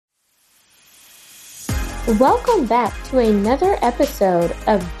Welcome back to another episode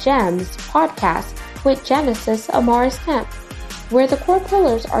of GEMS podcast with Genesis Amaris Kemp, where the core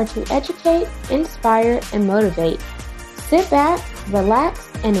pillars are to educate, inspire, and motivate. Sit back, relax,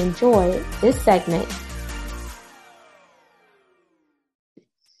 and enjoy this segment.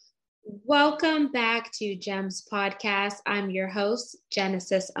 Welcome back to GEMS podcast. I'm your host,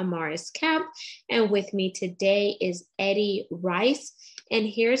 Genesis Amaris Kemp, and with me today is Eddie Rice. And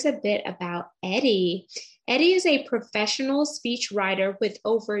here's a bit about Eddie. Eddie is a professional speechwriter with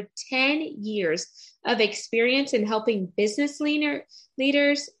over 10 years of experience in helping business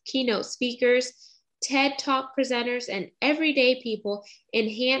leaders, keynote speakers, TED Talk presenters, and everyday people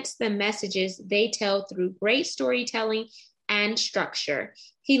enhance the messages they tell through great storytelling and structure.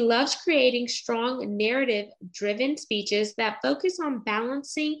 He loves creating strong narrative-driven speeches that focus on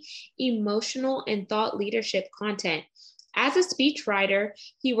balancing emotional and thought leadership content. As a speechwriter,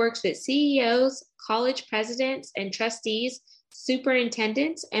 he works with CEOs, college presidents and trustees,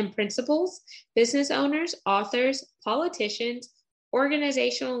 superintendents and principals, business owners, authors, politicians,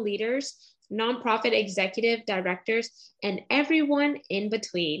 organizational leaders, nonprofit executive directors, and everyone in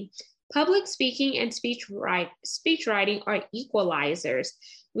between. Public speaking and speechwriting are equalizers.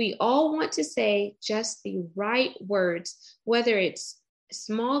 We all want to say just the right words, whether it's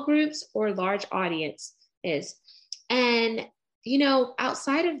small groups or large audiences. And,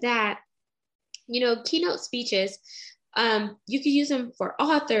 outside of that, keynote speeches, you could use them for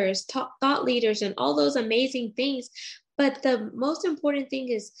authors, thought leaders, and all those amazing things. But the most important thing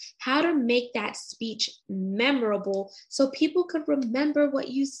is how to make that speech memorable so people could remember what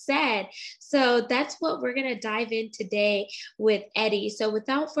you said. So that's what we're going to dive in today with Eddie. So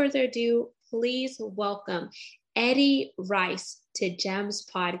without further ado, please welcome Eddie Rice to GEMS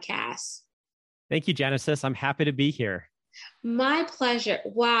Podcast. Thank you, Genesis. I'm happy to be here. My pleasure.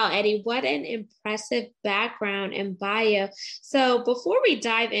 Wow, Eddie, what an impressive background and bio. So before we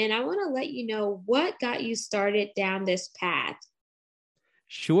dive in, I want to let you know what got you started down this path.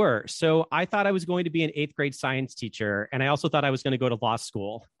 Sure. So I thought I was going to be an 8th grade science teacher, and I also thought I was going to go to law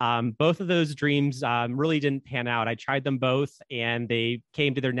school. Both of those dreams really didn't pan out. I tried them both, and they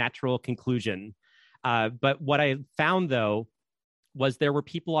came to their natural conclusion. But what I found, though, was there were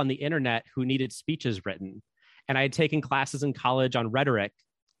people on the internet who needed speeches written. And I had taken classes in college on rhetoric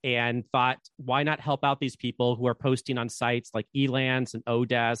and thought, why not help out these people who are posting on sites like Elance and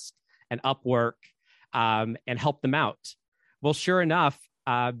Odesk and Upwork and help them out? Well, sure enough,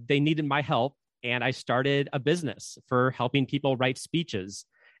 they needed my help. And I started a business for helping people write speeches.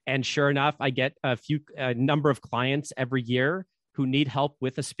 And sure enough, I get a number of clients every year who need help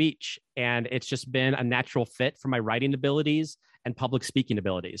with a speech. And it's just been a natural fit for my writing abilities and public speaking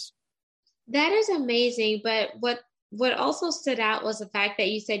abilities. That is amazing. But what also stood out was the fact that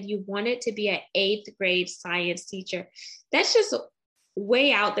you said you wanted to be an 8th grade science teacher. That's just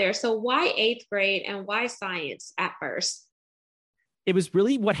way out there. So why 8th grade and why science at first? It was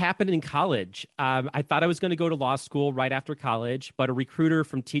really what happened in college. I thought I was going to go to law school right after college, but a recruiter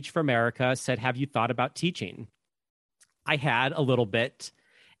from Teach for America said, have you thought about teaching? I had a little bit,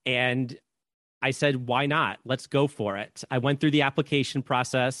 and I said, why not? Let's go for it. I went through the application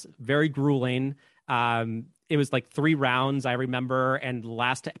process, very grueling. It was like 3 rounds, I remember. And the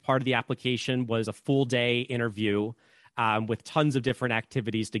last part of the application was a full day interview with tons of different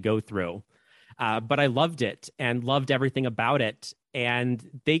activities to go through. But I loved it and loved everything about it.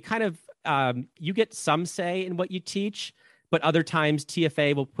 And they kind of, you get some say in what you teach, but other times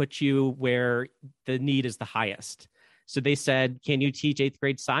TFA will put you where the need is the highest. So they said, can you teach 8th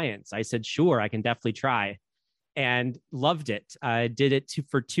grade science? I said, sure, I can definitely try. And loved it. I did it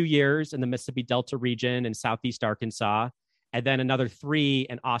for 2 years in the Mississippi Delta region in Southeast Arkansas, and then another 3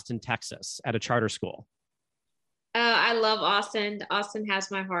 in Austin, Texas at a charter school. I love Austin. Austin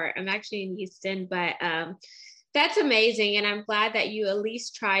has my heart. I'm actually in Houston, but that's amazing. And I'm glad that you at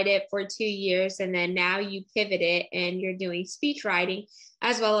least tried it for 2 years, and then now you pivoted and you're doing speech writing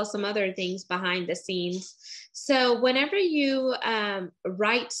as well as some other things behind the scenes. So whenever you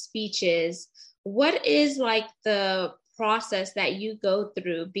write speeches, what is like the process that you go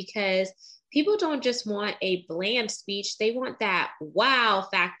through? Because people don't just want a bland speech. They want that wow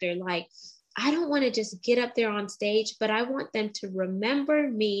factor. Like, I don't want to just get up there on stage, but I want them to remember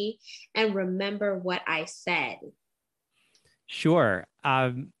me and remember what I said. Sure.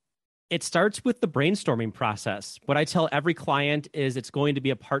 It starts with the brainstorming process. What I tell every client is it's going to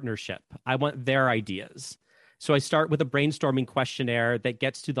be a partnership. I want their ideas. So I start with a brainstorming questionnaire that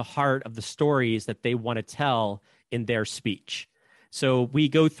gets to the heart of the stories that they want to tell in their speech. So we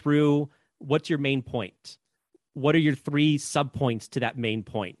go through, what's your main point? What are your three subpoints to that main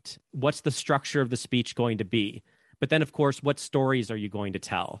point? What's the structure of the speech going to be? But then, of course, what stories are you going to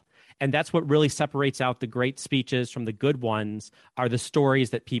tell? And that's what really separates out the great speeches from the good ones, are the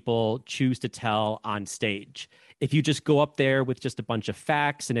stories that people choose to tell on stage. If you just go up there with just a bunch of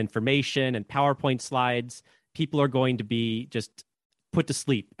facts and information and PowerPoint slides, people are going to be just put to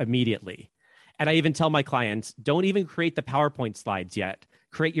sleep immediately. And I even tell my clients, don't even create the PowerPoint slides yet.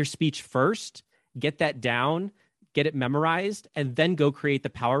 Create your speech first, get that down, get it memorized, and then go create the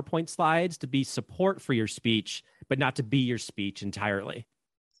PowerPoint slides to be support for your speech, but not to be your speech entirely.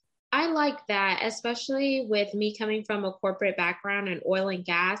 I like that, especially with me coming from a corporate background in oil and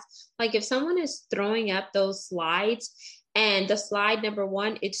gas. Like if someone is throwing up those slides and the slide number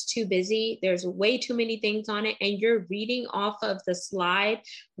one, it's too busy, there's way too many things on it, and you're reading off of the slide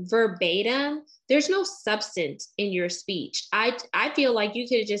verbatim, there's no substance in your speech. I feel like you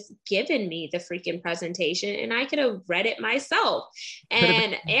could have just given me the freaking presentation and I could have read it myself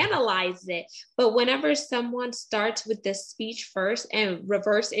and analyzed it. But whenever someone starts with the speech first and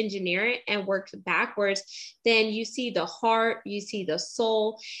reverse engineer it and works backwards, then you see the heart, you see the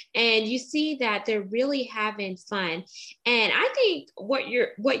soul, and you see that they're really having fun. And I think what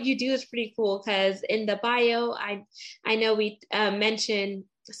you do is pretty cool, because in the bio, I know we mentioned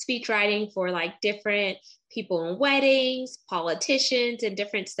speech writing for like different people in weddings, politicians, and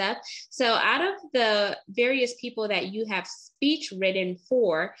different stuff. So out of the various people that you have speech written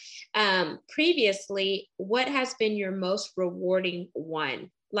for previously, what has been your most rewarding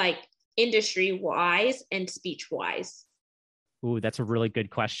one, like industry wise and speech wise? Ooh, that's a really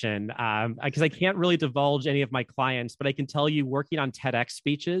good question. Because I can't really divulge any of my clients, but I can tell you working on TEDx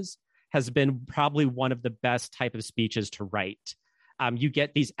speeches has been probably one of the best type of speeches to write. You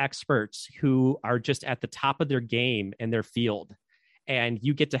get these experts who are just at the top of their game in their field, and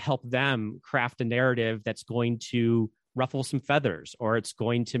you get to help them craft a narrative that's going to ruffle some feathers, or it's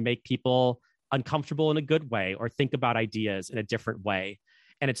going to make people uncomfortable in a good way, or think about ideas in a different way.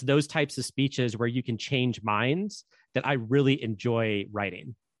 And it's those types of speeches where you can change minds that I really enjoy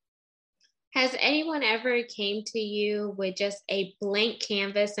writing. Has anyone ever came to you with just a blank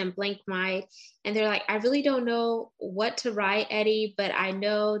canvas and blank mind, and they're like, I really don't know what to write, Eddie, but I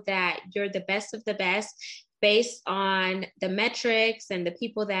know that you're the best of the best based on the metrics and the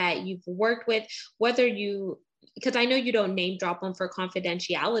people that you've worked with, whether you, because I know you don't name drop them for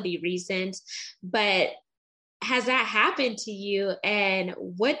confidentiality reasons, but has that happened to you? And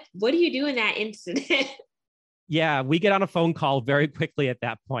what do you do in that incident? Yeah, we get on a phone call very quickly at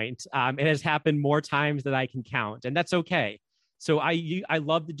that point. It has happened more times than I can count, and that's okay. So I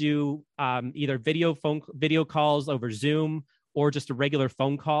love to do either video calls over Zoom or just a regular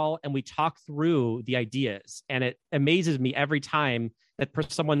phone call, and we talk through the ideas. And it amazes me every time that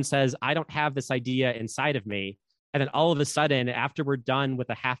someone says, "I don't have this idea inside of me," and then all of a sudden, after we're done with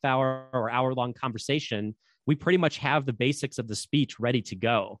a half hour or hour long conversation, we pretty much have the basics of the speech ready to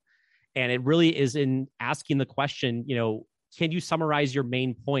go. And it really is in asking the question, can you summarize your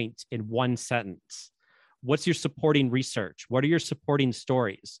main point in one sentence? What's your supporting research? What are your supporting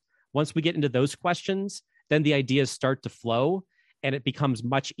stories? Once we get into those questions, then the ideas start to flow, and it becomes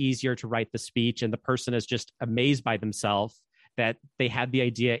much easier to write the speech. And the person is just amazed by themselves that they had the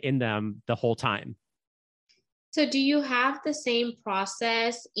idea in them the whole time. So do you have the same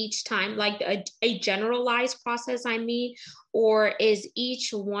process each time, like a generalized process, I mean, or is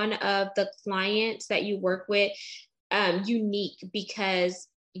each one of the clients that you work with unique, because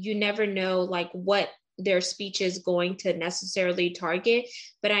you never know like what their speech is going to necessarily target?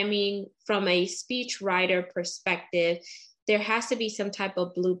 But I mean, from a speech writer perspective, there has to be some type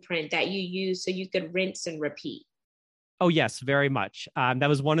of blueprint that you use so you could rinse and repeat. Oh, yes, very much. That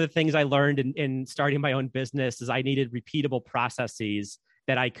was one of the things I learned in starting my own business, is I needed repeatable processes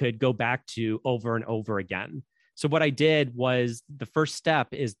that I could go back to over and over again. So what I did was, the first step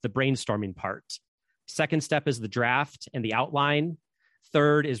is the brainstorming part. Second step is the draft and the outline.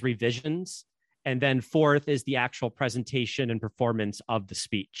 Third is revisions. And then fourth is the actual presentation and performance of the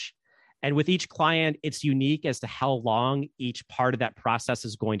speech. And with each client, it's unique as to how long each part of that process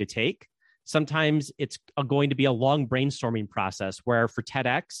is going to take. Sometimes it's going to be a long brainstorming process, where for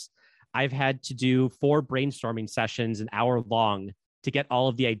TEDx, I've had to do 4 brainstorming sessions, an hour long, to get all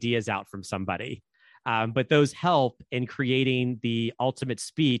of the ideas out from somebody. But those help in creating the ultimate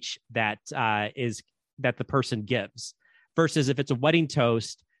speech that the person gives. Versus if it's a wedding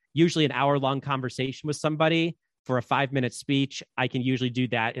toast, usually an hour-long conversation with somebody for a 5-minute speech, I can usually do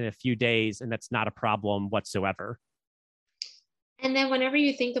that in a few days, and that's not a problem whatsoever. And then whenever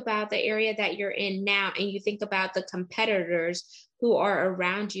you think about the area that you're in now and you think about the competitors who are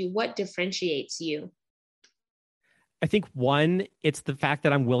around you, what differentiates you? I think one, it's the fact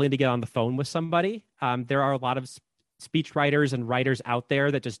that I'm willing to get on the phone with somebody. There are a lot of speech writers and writers out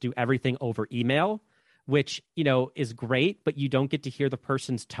there that just do everything over email, which, is great, but you don't get to hear the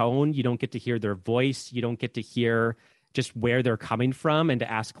person's tone. You don't get to hear their voice. You don't get to hear just where they're coming from and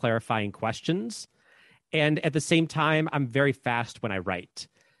to ask clarifying questions. And at the same time, I'm very fast when I write.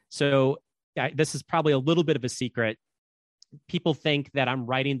 So this is probably a little bit of a secret. People think that I'm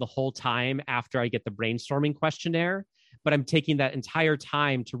writing the whole time after I get the brainstorming questionnaire, but I'm taking that entire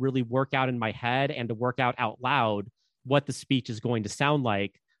time to really work out in my head and to work out loud what the speech is going to sound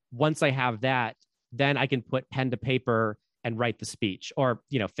like. Once I have that, then I can put pen to paper and write the speech, or,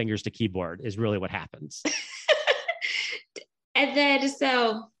 fingers to keyboard is really what happens. And then,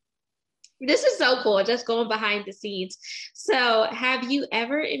 so this is so cool, just going behind the scenes. So have you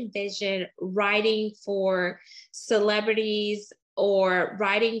ever envisioned writing for celebrities or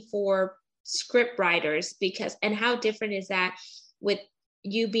writing for script writers? And how different is that with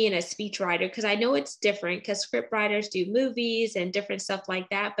you being a speech writer? Because I know it's different, because script writers do movies and different stuff like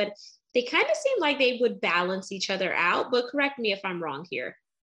that, but they kind of seem like they would balance each other out. But correct me if I'm wrong here.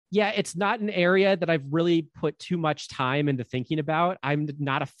 Yeah, it's not an area that I've really put too much time into thinking about. I'm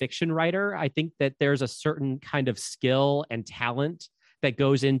not a fiction writer. I think that there's a certain kind of skill and talent that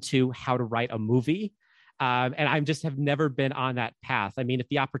goes into how to write a movie. And I just have never been on that path. I mean, if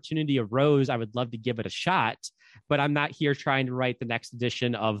the opportunity arose, I would love to give it a shot, but I'm not here trying to write the next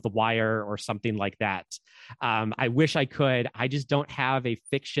edition of The Wire or something like that. I wish I could. I just don't have a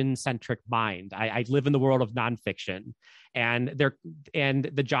fiction-centric mind. I live in the world of nonfiction, and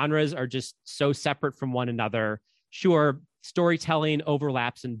the genres are just so separate from one another. Sure, storytelling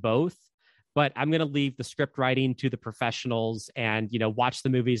overlaps in both, but I'm going to leave the script writing to the professionals and, watch the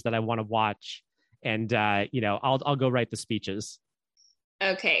movies that I want to watch. And, I'll go write the speeches.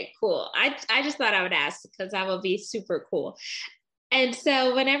 Okay, cool. I just thought I would ask because that would be super cool. And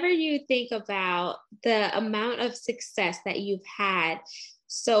so whenever you think about the amount of success that you've had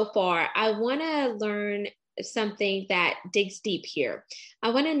so far, I want to learn something that digs deep here.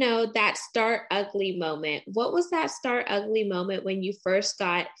 I want to know that start ugly moment. What was that start ugly moment when you first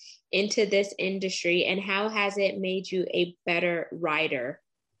got into this industry, and how has it made you a better writer?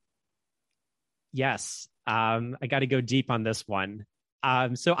 Yes. I got to go deep on this one.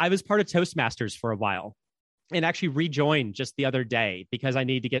 So I was part of Toastmasters for a while and actually rejoined just the other day because I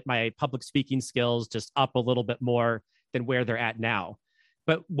need to get my public speaking skills just up a little bit more than where they're at now.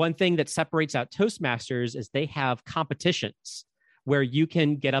 But one thing that separates out Toastmasters is they have competitions where you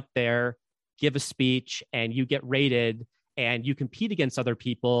can get up there, give a speech, and you get rated and you compete against other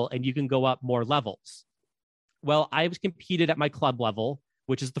people and you can go up more levels. Well, I was competed at my club level,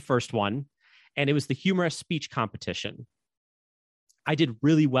 which is the first one, and it was the humorous speech competition. I did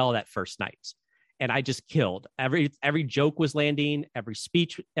really well that first night, and I just killed. Every joke was landing, every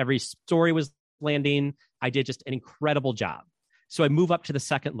speech, every story was landing. I did just an incredible job. So I move up to the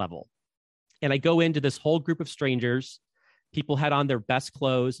second level, and I go into this whole group of strangers. People had on their best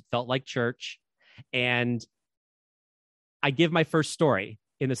clothes, felt like church, and I give my first story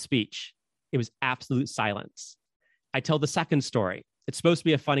in the speech. It was absolute silence. I tell the second story. It's supposed to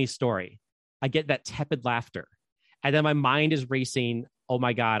be a funny story. I get that tepid laughter. And then my mind is racing. Oh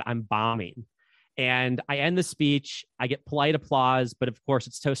my God, I'm bombing. And I end the speech. I get polite applause, but of course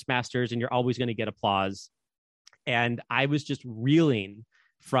it's Toastmasters and you're always going to get applause. And I was just reeling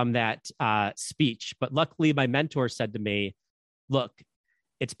from that speech. But luckily my mentor said to me, look,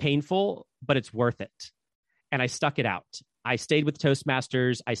 it's painful, but it's worth it. And I stuck it out. I stayed with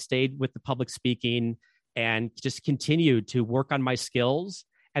Toastmasters. I stayed with the public speaking and just continued to work on my skills.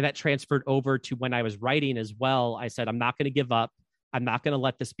 And that transferred over to when I was writing as well. I said, I'm not going to give up. I'm not going to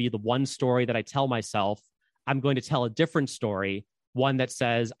let this be the one story that I tell myself. I'm going to tell a different story, one that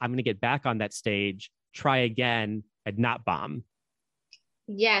says, I'm going to get back on that stage, try again, and not bomb.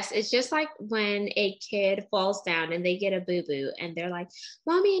 Yes, it's just like when a kid falls down and they get a boo-boo and they're like,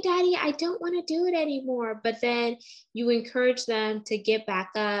 Mommy and Daddy, I don't want to do it anymore. But then you encourage them to get back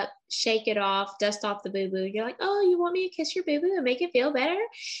up, shake it off, dust off the boo-boo. You're like, oh, you want me to kiss your boo-boo and make it feel better?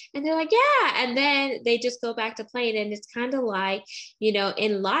 And they're like, yeah. And then they just go back to playing. And it's kind of like,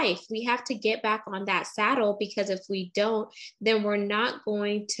 in life, we have to get back on that saddle, because if we don't, then we're not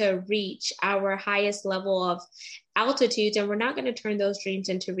going to reach our highest level of altitudes, and we're not going to turn those dreams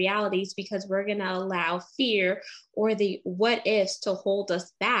into realities, because we're going to allow fear or the what ifs to hold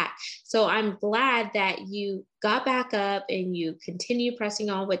us back. So I'm glad that you got back up and you continue pressing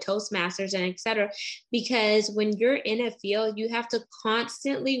on with Toastmasters and etc. Because when you're in a field, you have to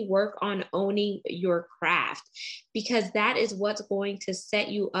constantly work on owning your craft, because that is what's going to set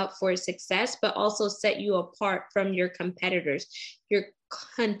you up for success, but also set you apart from your competitors. You're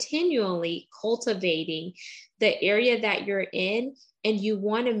continually cultivating the area that you're in, and you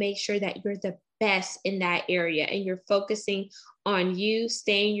want to make sure that you're the best in that area, and you're focusing on you,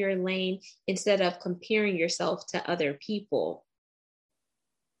 staying your lane instead of comparing yourself to other people.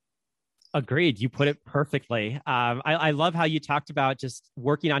 Agreed. You put it perfectly. I love how you talked about just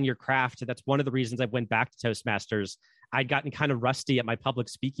working on your craft. That's one of the reasons I went back to Toastmasters. I'd gotten kind of rusty at my public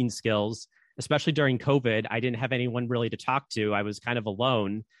speaking skills, especially during COVID. I didn't have anyone really to talk to. I was kind of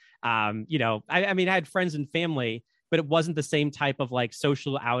alone. I mean, I had friends and family, but it wasn't the same type of like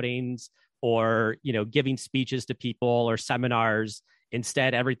social outings or, giving speeches to people or seminars.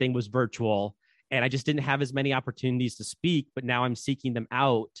 Instead, everything was virtual. And I just didn't have as many opportunities to speak, but now I'm seeking them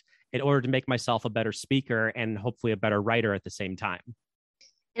out in order to make myself a better speaker and hopefully a better writer at the same time.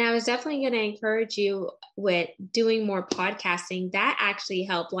 And I was definitely going to encourage you with doing more podcasting. That actually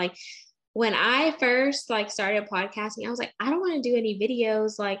helped. Like when I first started podcasting, I was like, I don't want to do any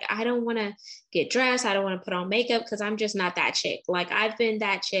videos. Like, I don't want to get dressed. I don't want to put on makeup because I'm just not that chick. Like I've been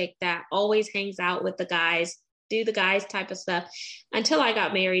that chick that always hangs out with the guys, do the guys type of stuff until I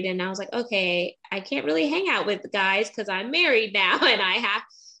got married. And I was like, okay, I can't really hang out with the guys because I'm married now and I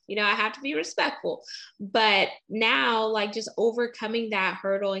have to be respectful. But now, just overcoming that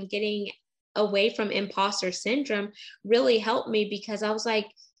hurdle and getting away from imposter syndrome really helped me, because I was like,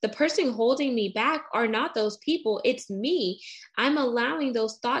 the person holding me back are not those people. It's me. I'm allowing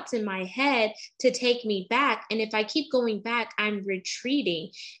those thoughts in my head to take me back. And if I keep going back, I'm retreating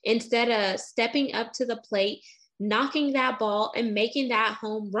instead of stepping up to the plate, knocking that ball and making that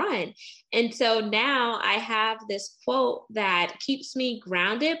home run. And so now I have this quote that keeps me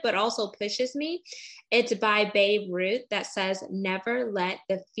grounded, but also pushes me. It's by Babe Ruth that says, never let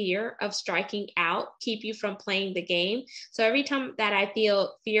the fear of striking out keep you from playing the game. So every time that I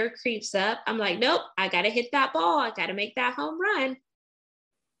feel fear creeps up, I'm like, nope, I got to hit that ball. I got to make that home run.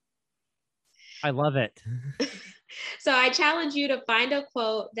 I love it. So I challenge you to find a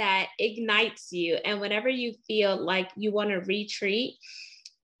quote that ignites you. And whenever you feel like you want to retreat,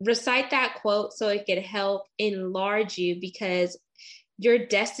 recite that quote so it can help enlarge you, because your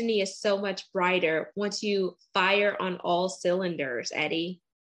destiny is so much brighter once you fire on all cylinders, Eddie.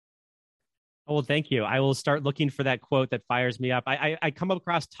 Oh, well, thank you. I will start looking for that quote that fires me up. I come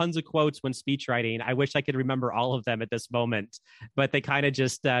across tons of quotes when speech writing. I wish I could remember all of them at this moment, but they kind of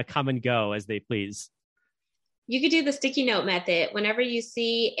just come and go as they please. You could do the sticky note method. Whenever you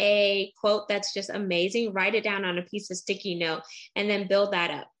see a quote that's just amazing, write it down on a piece of sticky note and then build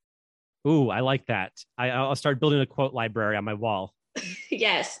that up. Ooh, I like that. I'll start building a quote library on my wall.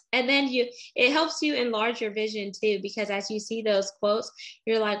 Yes. And then it helps you enlarge your vision too, because as you see those quotes,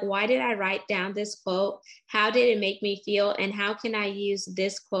 you're like, why did I write down this quote? How did it make me feel? And how can I use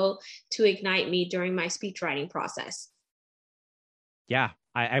this quote to ignite me during my speech writing process? Yeah,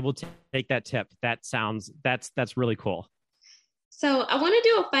 I will take that tip. That's really cool. So I want to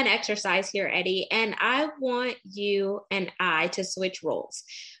do a fun exercise here, Eddie, and I want you and I to switch roles,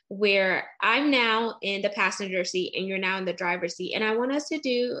 where I'm now in the passenger seat and you're now in the driver's seat. And I want us to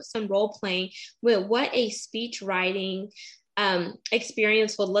do some role playing with what a speech writing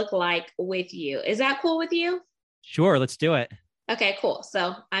experience would look like with you. Is that cool with you? Sure, let's do it. Okay, cool.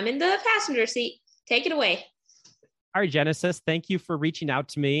 So I'm in the passenger seat. Take it away. All right, Genesis, thank you for reaching out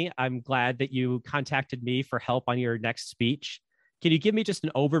to me. I'm glad that you contacted me for help on your next speech. Can you give me just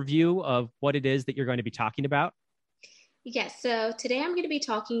an overview of what it is that you're going to be talking about? Yes, so today I'm going to be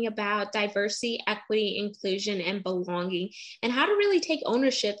talking about diversity, equity, inclusion, and belonging, and how to really take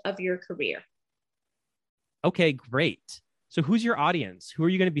ownership of your career. Okay, great. So who's your audience? Who are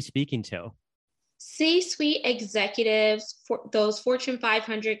you going to be speaking to? C-suite executives, for those Fortune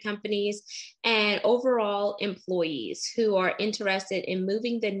 500 companies, and overall employees who are interested in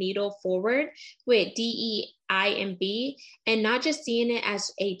moving the needle forward with DEI and B, and not just seeing it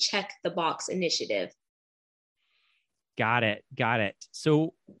as a check the box initiative. Got it.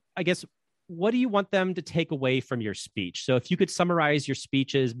 So I guess, what do you want them to take away from your speech? So if you could summarize your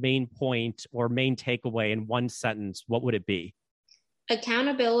speech's main point or main takeaway in one sentence, what would it be?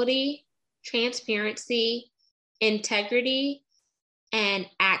 Accountability, transparency, integrity, and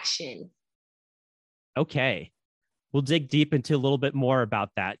action. Okay. We'll dig deep into a little bit more about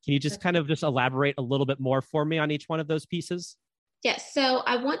that. Can you just kind of just elaborate a little bit more for me on each one of those pieces? Yes, so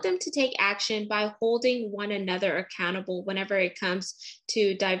I want them to take action by holding one another accountable whenever it comes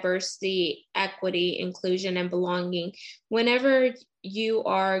to diversity, equity, inclusion, and belonging. Whenever you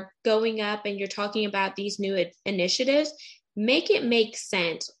are going up and you're talking about these new initiatives, make it make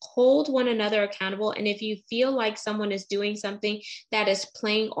sense. Hold one another accountable. And if you feel like someone is doing something that is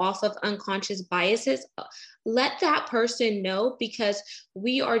playing off of unconscious biases, let that person know, because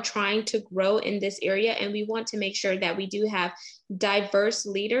we are trying to grow in this area and we want to make sure that we do have diverse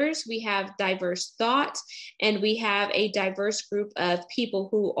leaders, we have diverse thoughts, and we have a diverse group of people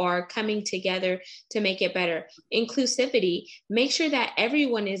who are coming together to make it better. Inclusivity, make sure that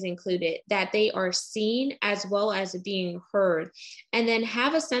everyone is included, that they are seen as well as being heard, and then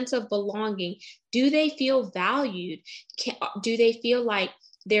have a sense of belonging. Do they feel valued? Do they feel like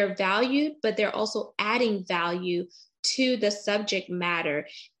they're valued, but they're also adding value to the subject matter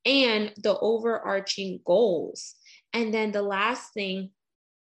and the overarching goals? And then the last thing,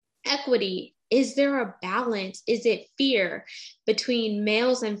 equity. Is there a balance? Is it fair between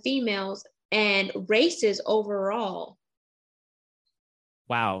males and females and races overall?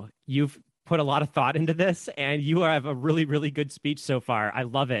 Wow, you've put a lot of thought into this, and you have a really, really good speech so far. I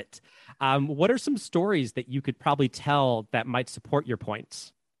love it. What are some stories that you could probably tell that might support your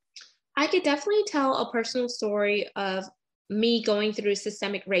points? I could definitely tell a personal story of me going through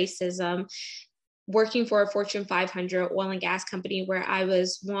systemic racism, working for a Fortune 500 oil and gas company, where I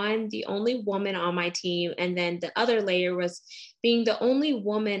was the only woman on my team. And then the other layer was being the only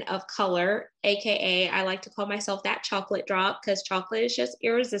woman of color, AKA I like to call myself that chocolate drop, because chocolate is just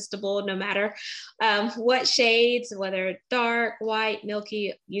irresistible no matter what shades, whether dark, white,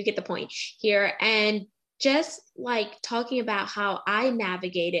 milky, you get the point here. And just like talking about how I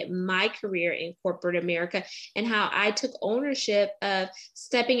navigated my career in corporate America and how I took ownership of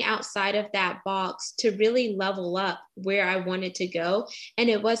stepping outside of that box to really level up where I wanted to go. And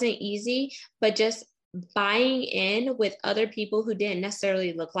it wasn't easy, but just buying in with other people who didn't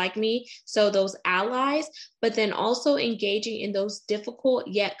necessarily look like me. So those allies, but then also engaging in those difficult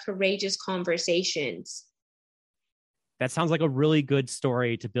yet courageous conversations. That sounds like a really good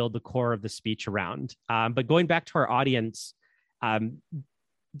story to build the core of the speech around. But going back to our audience,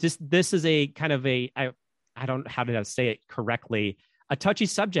 this is a kind of I don't know how to say it correctly, a touchy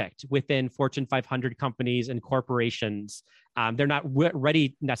subject within Fortune 500 companies and corporations. They're not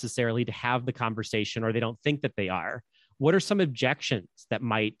ready necessarily to have the conversation, or they don't think that they are. What are some objections that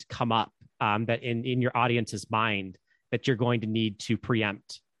might come up that in your audience's mind that you're going to need to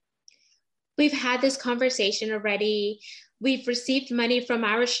preempt? We've had this conversation already. We've received money from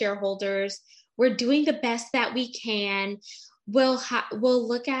our shareholders. We're doing the best that we can. We'll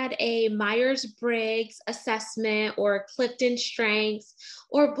look at a Myers-Briggs assessment or Clifton Strengths,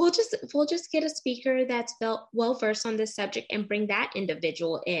 or we'll just get a speaker that's well versed on this subject and bring that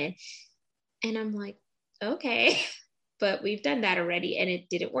individual in. And I'm like, okay, but we've done that already and it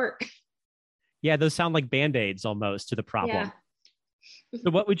didn't work. Yeah, those sound like Band-Aids almost to the problem. Yeah. So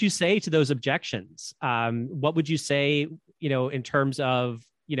what would you say to those objections? What would you say, in terms of,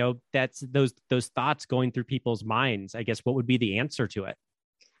 that's those thoughts going through people's minds? I guess what would be the answer to it?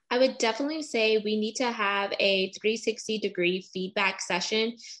 I would definitely say we need to have a 360-degree feedback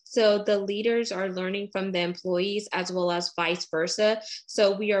session. So the leaders are learning from the employees as well as vice versa.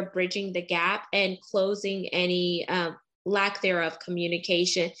 So we are bridging the gap and closing any lack thereof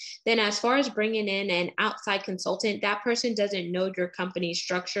communication. Then as far as bringing in an outside consultant, that person doesn't know your company's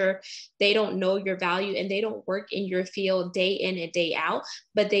structure. They don't know your value and they don't work in your field day in and day out,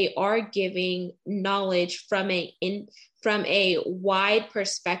 but they are giving knowledge from a wide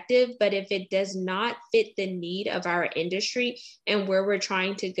perspective. But if it does not fit the need of our industry and where we're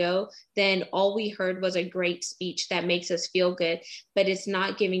trying to go, then all we heard was a great speech that makes us feel good, but it's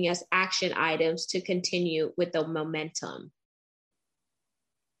not giving us action items to continue with the momentum.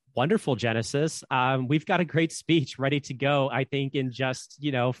 Wonderful, Genesis. We've got a great speech ready to go, I think, in just,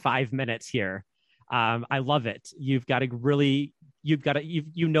 5 minutes here. I love it. You've got your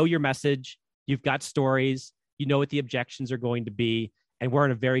message, you've got stories, you know what the objections are going to be, and we're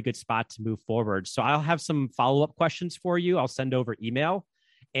in a very good spot to move forward. So I'll have some follow-up questions for you. I'll send over email,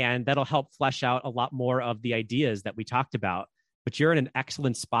 and that'll help flesh out a lot more of the ideas that we talked about. But you're in an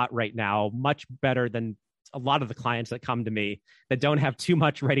excellent spot right now, much better than a lot of the clients that come to me that don't have too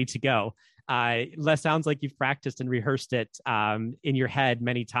much ready to go. It sounds like you've practiced and rehearsed it in your head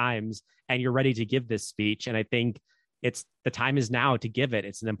many times, and you're ready to give this speech. And I think the time is now to give it.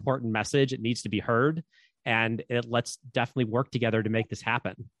 It's an important message. It needs to be heard. And let's definitely work together to make this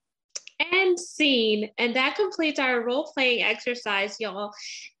happen. And unseen. And that completes our role-playing exercise, y'all.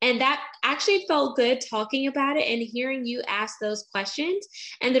 And that actually felt good talking about it and hearing you ask those questions.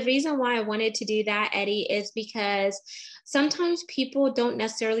 And the reason why I wanted to do that, Eddie, is because sometimes people don't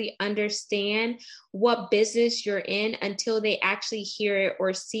necessarily understand what business you're in until they actually hear it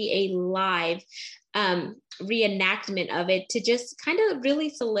or see a live reenactment of it to just kind of really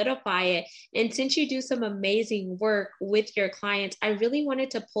solidify it. And since you do some amazing work with your clients, I really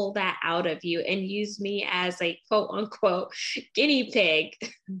wanted to pull that out of you and use me as a quote unquote guinea pig.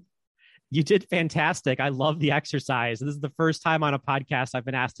 You did fantastic. I love the exercise. This is the first time on a podcast I've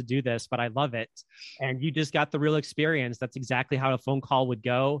been asked to do this, but I love it. And you just got the real experience. That's exactly how a phone call would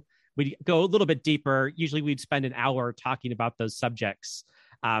go. We'd go a little bit deeper. Usually we'd spend an hour talking about those subjects.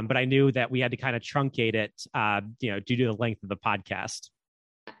 But I knew that we had to kind of truncate it, due to the length of the podcast.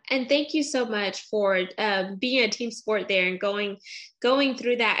 And thank you so much for being a team sport there and going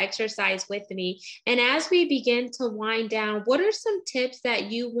through that exercise with me. And as we begin to wind down, what are some tips that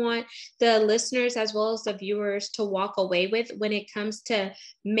you want the listeners as well as the viewers to walk away with when it comes to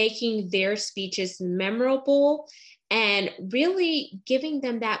making their speeches memorable and really giving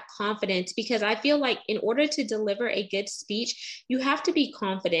them that confidence? Because I feel like in order to deliver a good speech, you have to be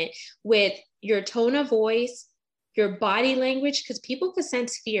confident with your tone of voice, your body language, because people can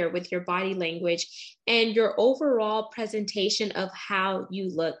sense fear with your body language, and your overall presentation of how you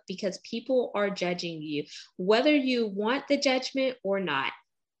look, because people are judging you, whether you want the judgment or not.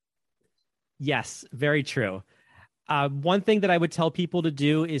 Yes, very true. One thing that I would tell people to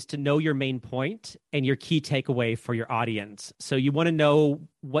do is to know your main point and your key takeaway for your audience. So you want to know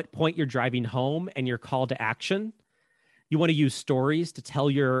what point you're driving home and your call to action. You want to use stories to tell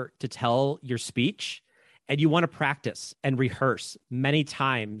your speech, and you want to practice and rehearse many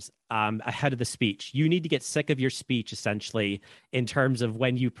times ahead of the speech. You need to get sick of your speech, essentially, in terms of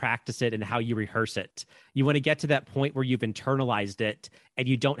when you practice it and how you rehearse it. You want to get to that point where you've internalized it and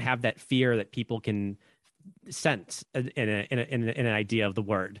you don't have that fear that people can sense in an idea of the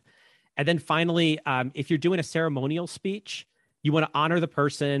word. And then finally, if you're doing a ceremonial speech, you want to honor the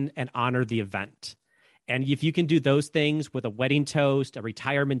person and honor the event. And if you can do those things with a wedding toast, a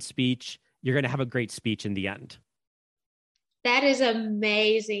retirement speech, you're going to have a great speech in the end. That is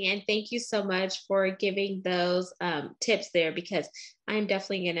amazing. And thank you so much for giving those tips there, because I'm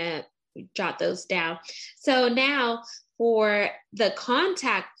definitely going to jot those down. So now for the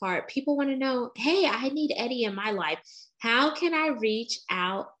contact part, people want to know, hey, I need Eddie in my life. How can I reach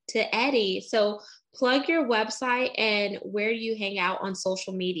out to Eddie? So plug your website and where you hang out on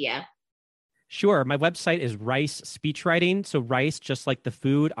social media. Sure. My website is Rice Speechwriting. So Rice, just like the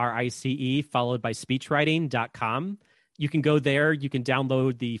food, RICE, followed by speechwriting.com. You can go there. You can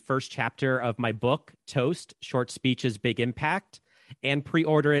download the first chapter of my book, Toast, Short Speeches, Big Impact, and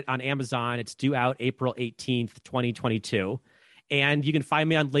pre-order it on Amazon. It's due out April 18th, 2022. And you can find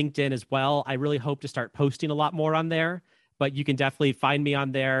me on LinkedIn as well. I really hope to start posting a lot more on there, but you can definitely find me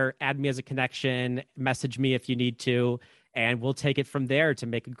on there, add me as a connection, message me if you need to, and we'll take it from there to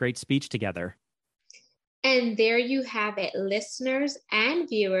make a great speech together. And there you have it, listeners and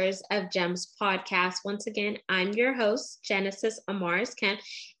viewers of GEMS Podcast. Once again, I'm your host, Genesis Amaris Kemp,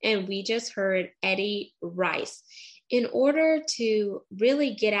 and we just heard Eddie Rice. In order to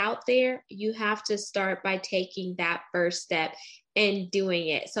really get out there, you have to start by taking that first step and doing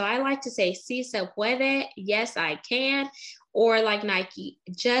it. So I like to say, si se puede, yes, I can, or like Nike,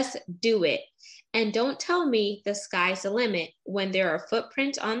 just do it. And don't tell me the sky's the limit when there are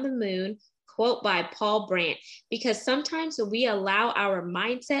footprints on the moon, quote by Paul Brandt, because sometimes we allow our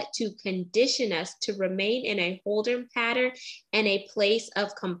mindset to condition us to remain in a holding pattern and a place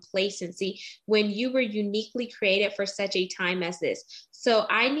of complacency when you were uniquely created for such a time as this. So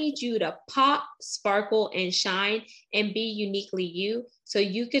I need you to pop, sparkle, and shine and be uniquely you, so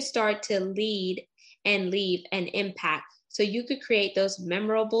you could start to lead and leave an impact, so you could create those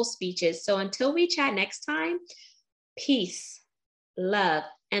memorable speeches. So until we chat next time, peace, love,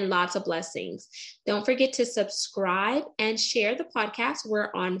 and lots of blessings. Don't forget to subscribe and share the podcast.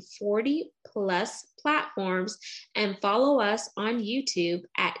 We're on 40 plus platforms, and follow us on YouTube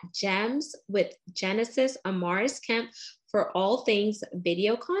at GEMS with Genesis Amaris Kemp for all things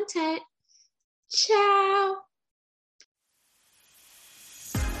video content. Ciao.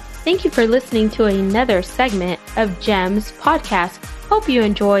 Thank you for listening to another segment of GEMS Podcast. Hope you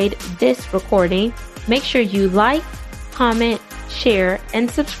enjoyed this recording. Make sure you like, comment, share,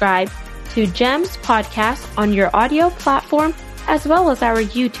 and subscribe to GEMS Podcast on your audio platform, as well as our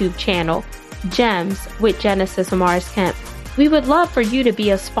YouTube channel, GEMS with Genesis Amaris Kemp. We would love for you to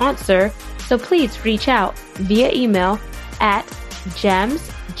be a sponsor, so please reach out via email at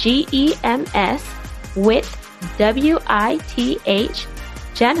gems.podcast GEMS, WITH, WITH,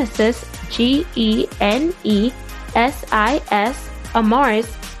 Genesis, GENESIS, Amaris,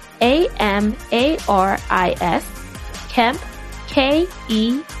 AMARIS, Kemp,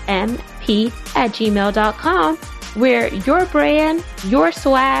 KEMP @gmail.com, where your brand, your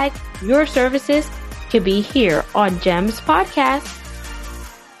swag, your services can be here on GEMS Podcast.